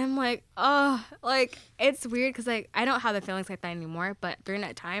 and I'm like, oh, like it's weird because like I don't have the feelings like that anymore. But during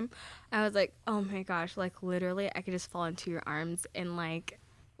that time, I was like, oh my gosh, like literally I could just fall into your arms and like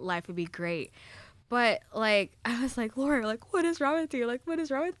life would be great. But like I was like, Laura, like what is wrong with you? Like what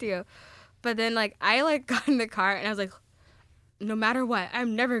is wrong with you? But then like I like got in the car, and I was like, no matter what,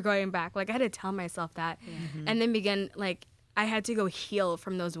 I'm never going back. Like I had to tell myself that. And then like I had to go heal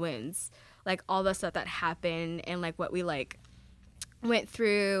from those wounds, like all the stuff that happened and like what we like went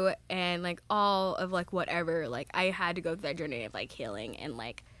through, and like all of like whatever, like I had to go through that journey of like healing and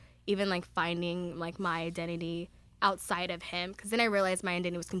like even like finding like my identity outside of him, because then I realized my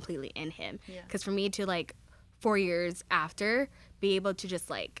identity was completely in him. Because for me to like 4 years after be able to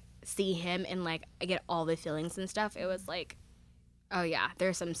just like see him and like I get all the feelings and stuff, it was like, oh yeah,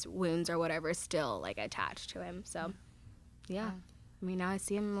 there's some wounds or whatever still like attached to him. So yeah, I mean now I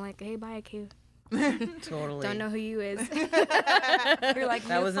see him, I'm like, hey, bye, Q. Totally. Don't know who you is. You're like,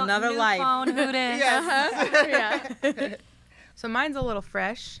 That was another life. phone, who dis? Yeah. So mine's a little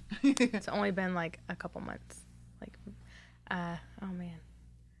fresh. It's only been like a couple months. Like, oh man.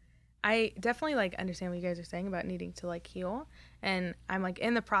 I definitely like understand what you guys are saying about needing to like heal, and I'm like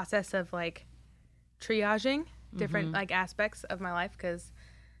in the process of like triaging different like aspects of my life, because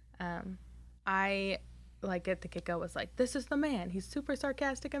I like at the get-go was like, this is the man, he's super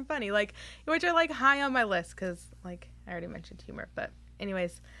sarcastic and funny, like, which are like high on my list because like I already mentioned humor. But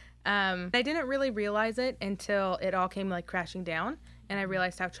anyways, I didn't really realize it until it all came like crashing down, and I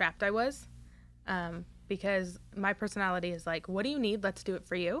realized how trapped I was, because my personality is like, what do you need? Let's do it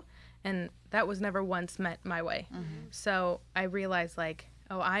for you. And that was never once met my way. So I realized like,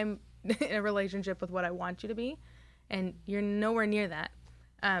 oh, I'm in a relationship with what I want you to be, and you're nowhere near that.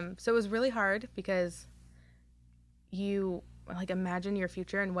 So it was really hard because you like imagine your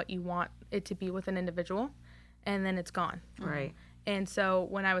future and what you want it to be with an individual, and then it's gone. Right. And so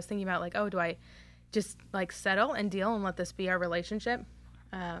when I was thinking about like, oh, do I just like settle and deal and let this be our relationship?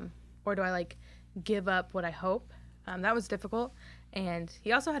 Or do I like give up what I hope? That was difficult. And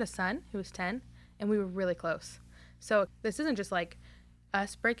he also had a son who was 10, and we were really close. So this isn't just like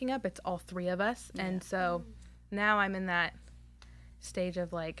us breaking up. It's all three of us. And so now I'm in that stage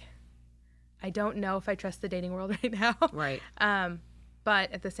of like, I don't know if I trust the dating world right now. Right.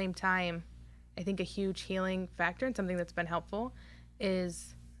 But at the same time, I think a huge healing factor and something that's been helpful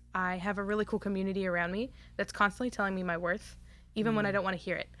is I have a really cool community around me that's constantly telling me my worth, even when I don't want to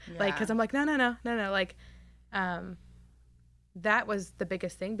hear it. Like, because I'm like, no. Like, that was the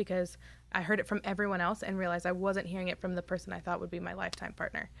biggest thing because I heard it from everyone else and realized I wasn't hearing it from the person I thought would be my lifetime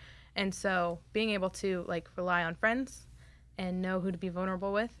partner. And so being able to like rely on friends and know who to be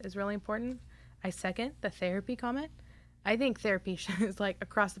vulnerable with is really important. I second the therapy comment. I think therapy is like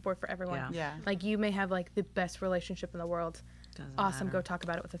across the board for everyone. Yeah. Like you may have like the best relationship in the world. Doesn't Awesome. matter. Go talk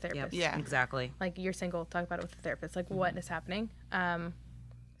about it with a therapist. Yeah. Exactly. Like you're single, talk about it with a therapist. Like what is happening?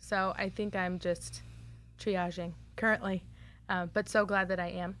 So I think I'm just triaging currently, but so glad that I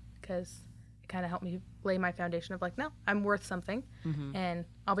am because it kind of helped me lay my foundation of like, no, I'm worth something, and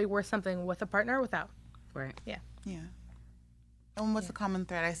I'll be worth something with a partner or without. Right. Yeah. Yeah. And what's the common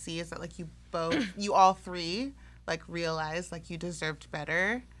thread I see is that like you all three like realized like you deserved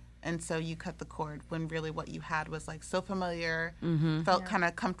better, and so you cut the cord when really what you had was like so familiar, felt kind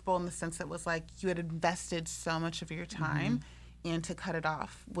of comfortable in the sense that it was like you had invested so much of your time, and to cut it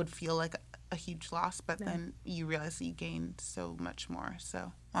off would feel like a huge loss, but then you realize that you gained so much more.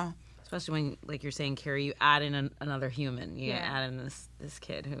 So wow. Especially when, like you're saying, Carrie, you add in another human. You Yeah. add in this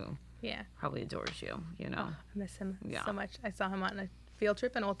kid who Yeah. probably adores you. You know. I miss him Yeah. so much. I saw him on a field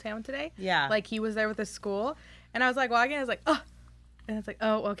trip in Old Town today. Yeah. Like he was there with his school, and I was like walking. I was like, oh, and it's like,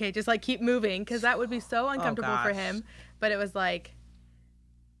 oh, okay, just like keep moving because that would be so uncomfortable for gosh. him. But it was like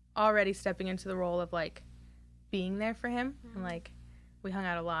already stepping into the role of like being there for him, and like we hung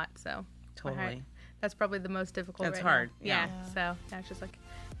out a lot. So my heart- Totally. that's probably the most difficult. That's right now. hard, Yeah. yeah. So now it's just like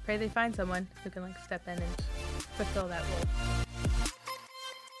pray they find someone who can like step in and fulfill that role.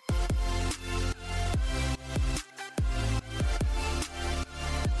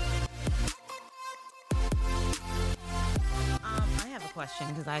 I have a question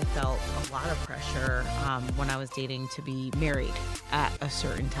because I felt a lot of pressure when I was dating to be married at a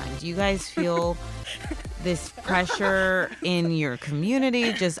certain time. Do you guys feel this pressure in your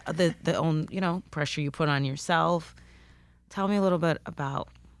community? Just the own, pressure you put on yourself? Tell me a little bit about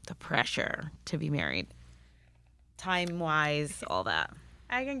the pressure to be married. Time-wise, all that.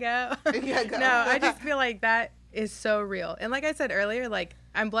 I can go. Yeah, go. No, I just feel like that is so real. And like I said earlier, like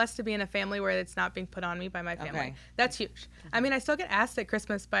I'm blessed to be in a family where it's not being put on me by my family. Okay. That's huge. I mean, I still get asked at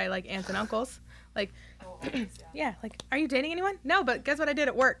Christmas by like aunts and uncles, like, yeah, like, are you dating anyone? No, but guess what I did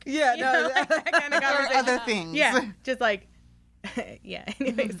at work? Yeah, You no, know, like that kind of or conversation. other things. Yeah, just like, yeah.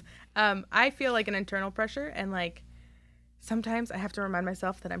 Anyways, I feel like an internal pressure, and like sometimes I have to remind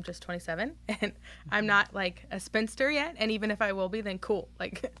myself that I'm just 27 and I'm not like a spinster yet. And even if I will be, then cool.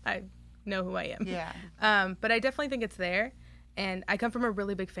 Like I know who I am. Yeah. But I definitely think it's there. And I come from a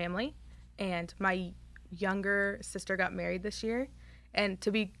really big family, and my younger sister got married this year. And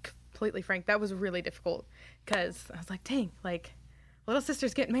to be completely frank, that was really difficult because I was like, dang, like little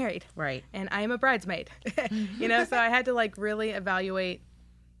sister's getting married. Right. And I am a bridesmaid, so I had to like really evaluate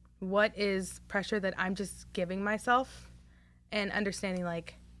what is pressure that I'm just giving myself, and understanding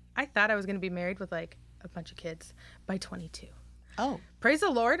like I thought I was going to be married with like a bunch of kids by 22. Oh. Praise the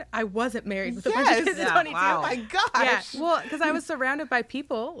Lord, I wasn't married with a bunch of Yes. kids at Yeah, 22. wow. Oh my gosh. Yeah, well, because I was surrounded by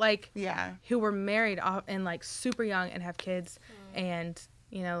people like Yeah. who were married and like super young and have kids, and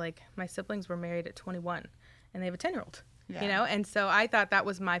like my siblings were married at 21, and they have a 10-year-old. Yeah. And so I thought that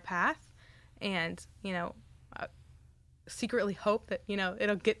was my path, and secretly hope that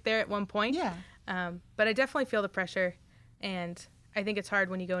it'll get there at one point. Yeah. But I definitely feel the pressure, and I think it's hard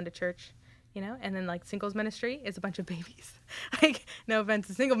when you go into church. And then like singles ministry is a bunch of babies. Like, no offense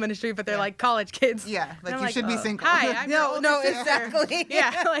to single ministry, but they're like college kids. Yeah, And like I'm you should be single. Hi, I'm your older sister." exactly.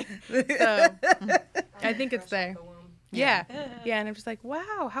 Yeah, like so. I think it's there. Yeah, and I'm just like,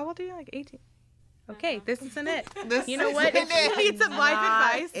 wow, how old are you? Like 18. Okay, this isn't it. This You know what? isn't If you it. need some life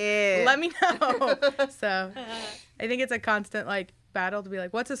advice, it. let me know. So, I think it's a constant like battle to be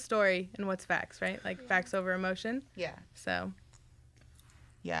like, what's a story and what's facts, right? Like facts over emotion. Yeah. So,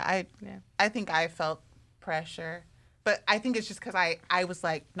 Yeah, Yeah. I think I felt pressure, but I think it's just because I was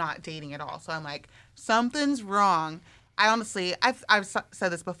like not dating at all. So I'm like, something's wrong. I honestly, I've said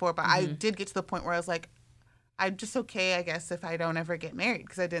this before, but I did get to the point where I was like, I'm just okay, I guess, if I don't ever get married,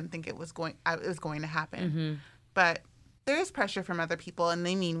 because I didn't think it was going to happen. But there is pressure from other people, and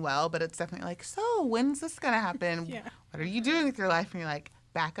they mean well, but it's definitely like, so when's this gonna happen? Yeah. What are you doing with your life? And you're like,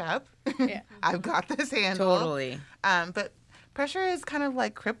 back up. Yeah. I've got this handled. Totally. But pressure is kind of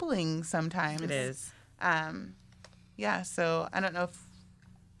like crippling sometimes. It is. Yeah, so I don't know if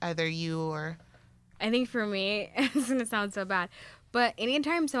either you or? I think for me, it's gonna sound so bad, but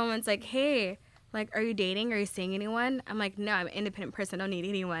anytime someone's like, "Hey, like, are you dating? Are you seeing anyone?" I'm like, "No, I'm an independent person. I don't need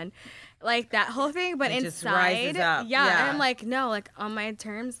anyone." Like that whole thing, but It just inside, rises up. yeah, Yeah. and I'm like, no, like on my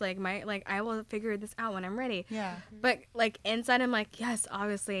terms, like I will figure this out when I'm ready. Yeah. But like inside, I'm like, yes,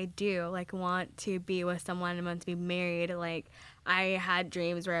 obviously I do like want to be with someone and want to be married. Like I had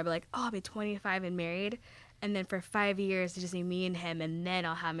dreams where I'd be like, oh, I'll be 25 and married. And then for 5 years, it's just be me and him, and then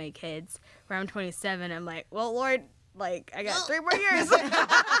I'll have my kids. Where I'm 27, I'm like, well, Lord, like I got 3 more years.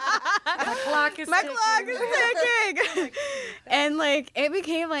 My clock is ticking. And like it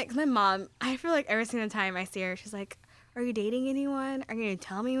became like my mom. I feel like every single time I see her, she's like, "Are you dating anyone? Are you gonna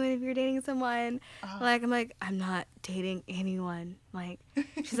tell me when if you're dating someone?" Like I'm like, I'm not dating anyone. Like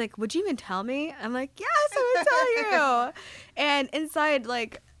she's like, "Would you even tell me?" I'm like, "Yes, I would tell you." And inside,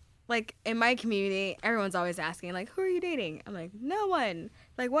 like in my community, everyone's always asking, like, "Who are you dating?" I'm like, "No one."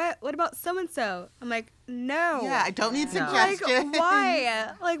 Like, what about so and so? I'm like, "No." Yeah, I don't need No. Like, suggestions.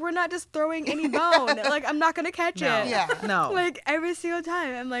 why? Like, we're not just throwing any bone. Like, I'm not gonna catch No. it. Yeah. No. Like every single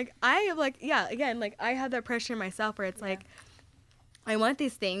time, I'm like, again, like I have that pressure myself where it's like, I want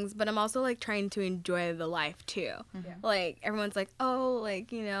these things, but I'm also like trying to enjoy the life too. Like everyone's like, oh,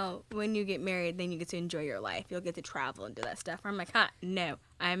 like when you get married, then you get to enjoy your life. You'll get to travel and do that stuff. I'm like, no,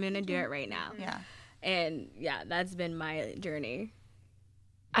 I'm gonna do it right now. Yeah. And yeah, that's been my journey.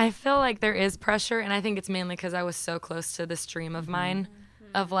 I feel like there is pressure, and I think it's mainly because I was so close to this dream of mine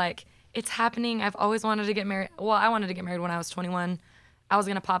of like, it's happening. I've always wanted to get married. Well, I wanted to get married when I was 21. I was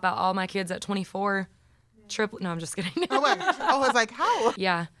going to pop out all my kids at 24. No, I'm just kidding. Oh, wait. I was like, how?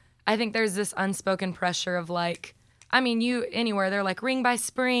 Yeah. I think there's this unspoken pressure of like, I mean, you anywhere, they're like ring by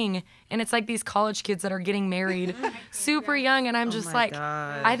spring. And it's like these college kids that are getting married super young. And I'm just my like,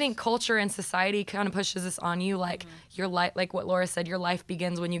 gosh. I think culture and society kind of pushes this on you. Like your life, like what Laura said, your life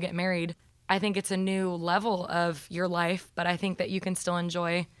begins when you get married. I think it's a new level of your life, but I think that you can still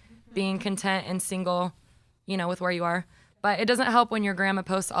enjoy being content and single, with where you are. But it doesn't help when your grandma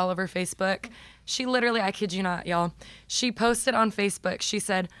posts all over Facebook. She literally, I kid you not, y'all, she posted on Facebook, she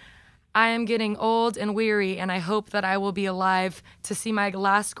said, "I am getting old and weary, and I hope that I will be alive to see my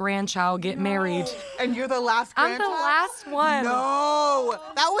last grandchild get married." And you're the last I'm the grandchild? last one. No.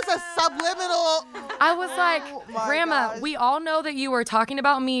 That was a subliminal. I was like, my Grandma, gosh. we all know that you were talking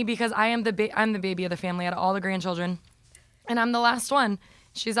about me because I'm the baby of the family out of all the grandchildren, and I'm the last one.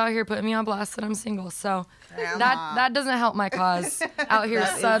 She's out here putting me on blast that I'm single, so that doesn't help my cause. Out here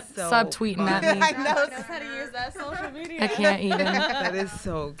That is so subtweeting at me. I know. How to use that social media. I can't even. That is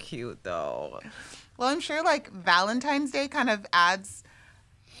so cute, though. Well, I'm sure like Valentine's Day kind of adds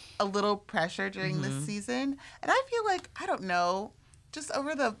a little pressure during this season. And I feel like, I don't know, just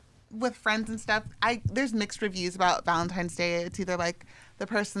with friends and stuff, there's mixed reviews about Valentine's Day. It's either like the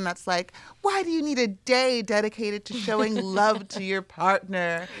person that's like, why do you need a day dedicated to showing love to your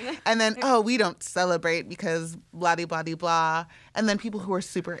partner? And then, oh, we don't celebrate because blah, blah, blah, blah. And then people who are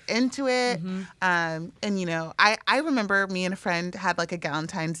super into it. And, I remember me and a friend had like a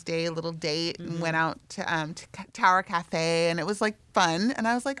Valentine's Day little date and went out to Tower Cafe, and it was like fun. And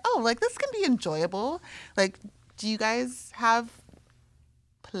I was like, oh, like this can be enjoyable. Like, do you guys have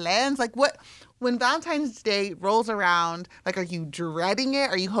plans? Like when Valentine's Day rolls around, like, are you dreading it?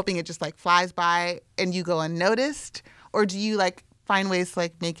 Are you hoping it just like flies by and you go unnoticed? Or do you like find ways to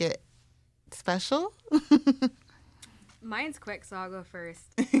like make it special? Mine's quick, so I'll go first.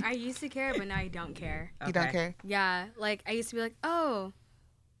 I used to care, but now I don't care. You don't Okay. care? Yeah, like I used to be like, oh,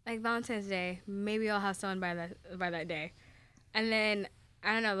 like Valentine's Day, maybe I'll have someone by that day, and then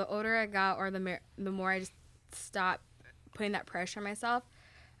I don't know. The older I got, or the more I just stopped putting that pressure on myself,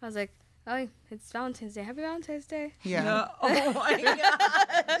 I was like, oh, it's Valentine's Day. Happy Valentine's Day. Yeah. Oh my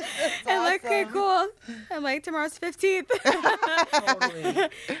God. And like, okay, cool. I'm like, tomorrow's 15th. Totally.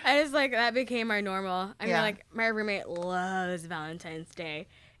 I just like that became my normal. I mean, Yeah. like my roommate loves Valentine's Day,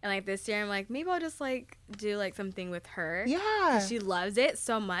 and like this year I'm like, maybe I'll just like do like something with her. Yeah. 'Cause she loves it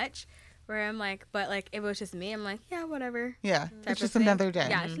so much. Where I'm like, but like if it was just me, I'm like, yeah, whatever. Yeah. type It's just of thing. another day.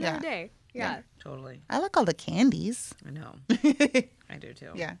 Yeah, it's another day. Yeah. Totally. I like all the candies. I know. I do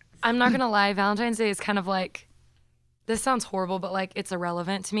too. Yeah. I'm not gonna lie, Valentine's Day is kind of like, this sounds horrible, but like it's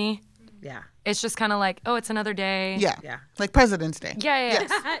irrelevant to me. Yeah. It's just kind of like, oh, it's another day. Yeah. Yeah. Like President's Day. Yeah.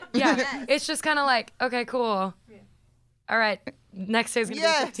 Yeah. It's just kind of like, okay, cool. All right, next day's gonna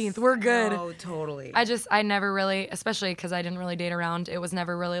Yes. be the 15th. We're good. Oh, totally. I never really, especially because I didn't really date around, it was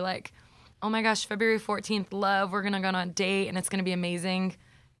never really like, oh my gosh, February 14th, love, we're gonna go on a date and it's gonna be amazing.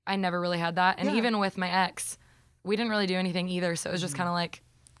 I never really had that. And even with my ex, we didn't really do anything either. So it was just kind of like,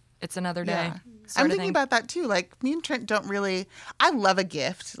 It's another day. Yeah. sort I'm of thinking thing. about that too. Like me and Trent don't really. I love a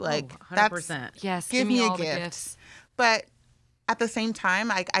gift. Like 100%. Yes, give give me me a all the gift. gifts. But at the same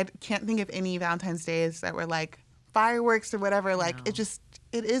time, I can't think of any Valentine's Days that were like fireworks or whatever. Like it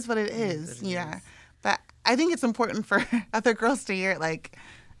is what it is. Yeah. But I think it's important for other girls to hear it. Like,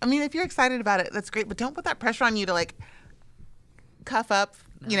 I mean, if you're excited about it, that's great. But don't put that pressure on you to like cuff up.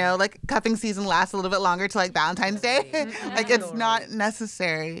 You know, like cuffing season lasts a little bit longer to like Valentine's Day. Like it's not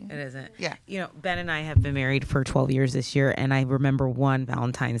necessary. It isn't. Yeah. You know, Ben and I have been married for 12 years this year, and I remember one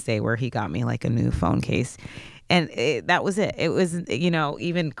Valentine's Day where he got me like a new phone case. And that was it. It was, you know,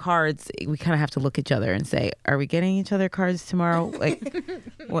 even cards, we kind of have to look at each other and say, are we getting each other cards tomorrow? Like,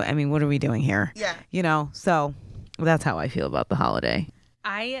 what are we doing here? Yeah. You know, so that's how I feel about the holiday.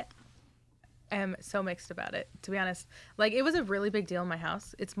 I am so mixed about it, to be honest. Like, it was a really big deal in my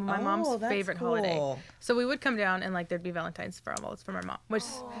house. It's my mom's that's favorite holiday. cool. So we would come down and like there'd be Valentine's frumbles from our mom, which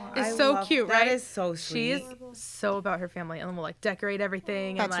is so cute, right? That is so sweet. She's so about her family, and then we'll like decorate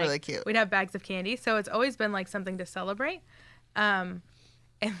everything. And That's like, really cute. We'd have bags of candy, so it's always been like something to celebrate.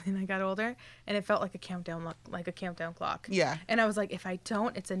 And then I got older, and it felt like a countdown clock. Yeah. And I was like, if I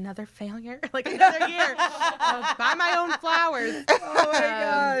don't, it's another failure, like another year. I'll buy my own flowers. Oh my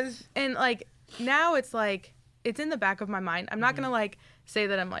gosh. And like now, it's like it's in the back of my mind. I'm not gonna like say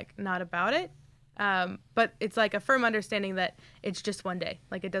that I'm like not about it. But it's like a firm understanding that it's just one day.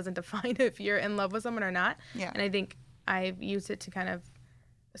 Like it doesn't define if you're in love with someone or not. Yeah. And I think I've used it to kind of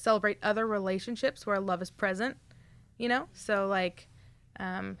celebrate other relationships where love is present, you know? So like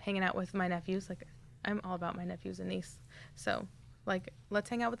hanging out with my nephews, like I'm all about my nephews and niece. So like let's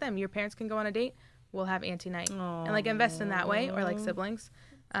hang out with them. Your parents can go on a date, we'll have auntie night. And like invest in that way, or like siblings,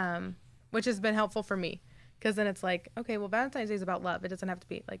 which has been helpful for me. Because then it's like, okay, well, Valentine's Day is about love. It doesn't have to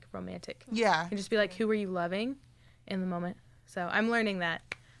be like romantic. Yeah. It can just be like, who are you loving in the moment? So I'm learning that.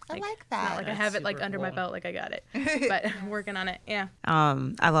 I like It's that. not like I have it like under my belt, like I got it, but I'm working on it. Yeah.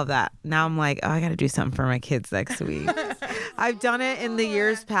 I love that. Now I'm like, oh, I got to do something for my kids next week. I've done it in the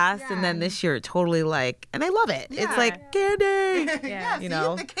years past, and then this year totally like, and I love it. It's Yeah. like candy. Yeah. You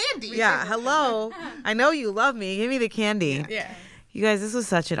know? the candy. Yeah, hello. I know you love me. Give me the candy. Yeah. You guys, this was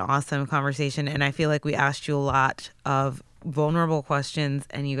such an awesome conversation, and I feel like we asked you a lot of vulnerable questions,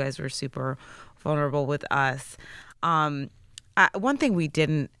 and you guys were super vulnerable with us. One thing we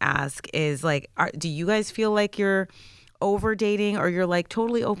didn't ask is like, do you guys feel like you're over dating, or you're like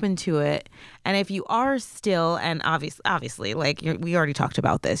totally open to it? And if you are still, and obviously, like we already talked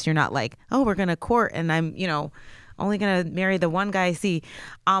about this, you're not like, oh, we're gonna court, and I'm, only gonna marry the one guy I see.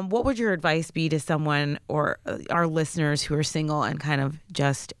 What would your advice be to someone or our listeners who are single and kind of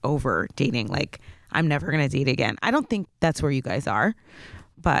just over dating? Like, I'm never gonna date again. I don't think that's where you guys are,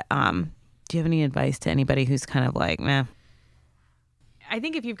 but do you have any advice to anybody who's kind of like, meh? I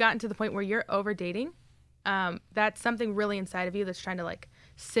think if you've gotten to the point where you're over dating, that's something really inside of you that's trying to like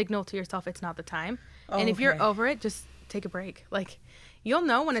signal to yourself it's not the time. And if you're over it, just take a break. Like you'll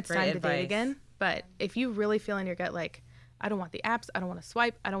know when it's Great time to advice. date again. But if you really feel in your gut like, I don't want the apps, I don't want to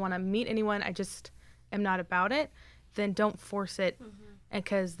swipe, I don't want to meet anyone, I just am not about it, then don't force it, and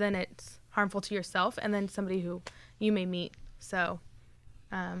because then it's harmful to yourself and then somebody who you may meet. So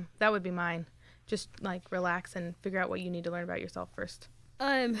that would be mine. Just like relax and figure out what you need to learn about yourself first.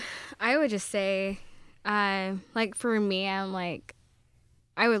 I would just say, like for me, I'm like,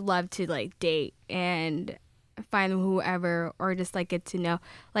 I would love to like date and find whoever, or just like get to know.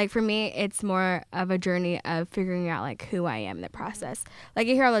 Like for me, it's more of a journey of figuring out like who I am in the process. Like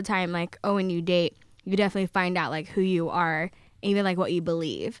you hear all the time, like, oh, when you date, you definitely find out like who you are, and even like what you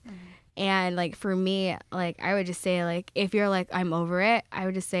believe. And like for me, like I would just say like if you're like I'm over it, I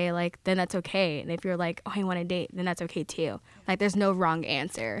would just say like then that's okay. And if you're like oh I want to date, then that's okay too. Like there's no wrong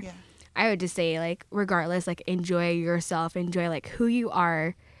answer. Yeah. I would just say like regardless, like enjoy yourself, enjoy like who you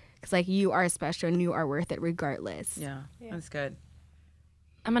are, because like you are special and you are worth it regardless. Yeah, that's good.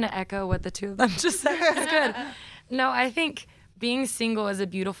 I'm going to echo what the two of them just said. It's good. No, I think being single is a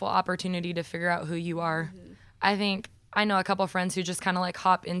beautiful opportunity to figure out who you are. I know a couple of friends who just kind of like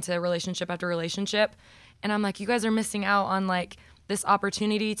hop into relationship after relationship. And I'm like, you guys are missing out on like this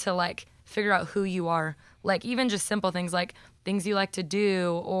opportunity to like figure out who you are. Like even just simple things like things you like to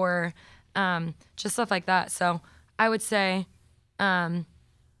do, or just stuff like that. So I would say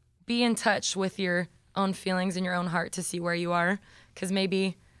be in touch with your own feelings and your own heart to see where you are. Because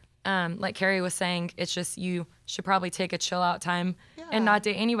maybe, like Carrie was saying, it's just you should probably take a chill out time and not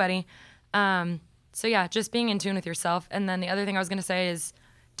date anybody. So yeah, just being in tune with yourself. And then the other thing I was going to say is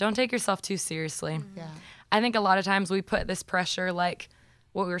don't take yourself too seriously. Yeah. I think a lot of times we put this pressure, like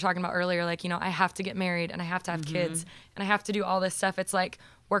what we were talking about earlier, like, I have to get married and I have to have kids and I have to do all this stuff. It's like,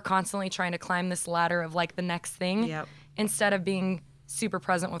 we're constantly trying to climb this ladder of like the next thing Yep. instead of being super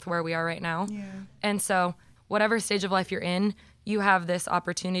present with where we are right now. Yeah. And so whatever stage of life you're in, you have this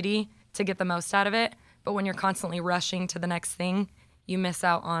opportunity to get the most out of it. But when you're constantly rushing to the next thing, you miss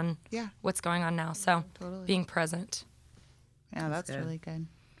out on Yeah. what's going on now. So Totally. being present. Yeah, that's good. really good.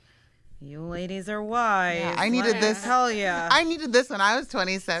 You ladies are wise. Yeah, I needed Let me this. Tell ya. I needed this when I was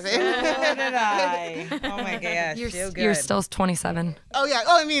 27. So did I. Oh my gosh. Feel good. You're still 27. Oh yeah.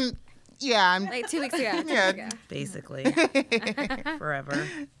 Oh, I mean, yeah. I'm. Like 2 weeks ago. Yeah. Basically. Forever.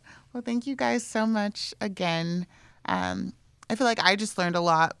 Well, thank you guys so much again. I feel like I just learned a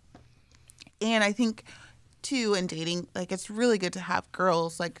lot, and I think too in dating, like it's really good to have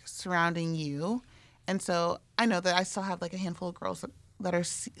girls like surrounding you, and so I know that I still have like a handful of girls that are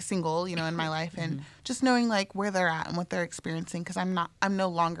single, you know, in my life, and just knowing like where they're at and what they're experiencing, because I'm no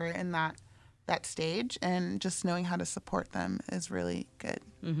longer in that stage, and just knowing how to support them is really good.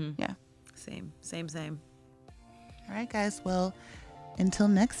 Yeah. Same. All right, guys. Well, until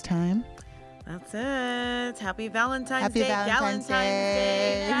next time. That's it. Happy Valentine's Happy Day. Valentine's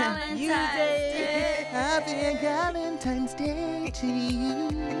Day. Galentine's Day. You day. Happy Valentine's Day to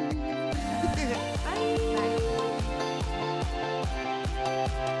you.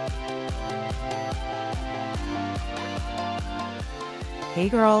 Hey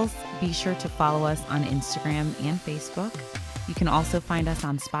girls, be sure to follow us on Instagram and Facebook. You can also find us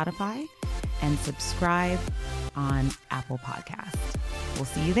on Spotify and subscribe on Apple Podcasts. We'll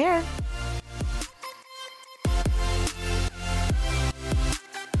see you there.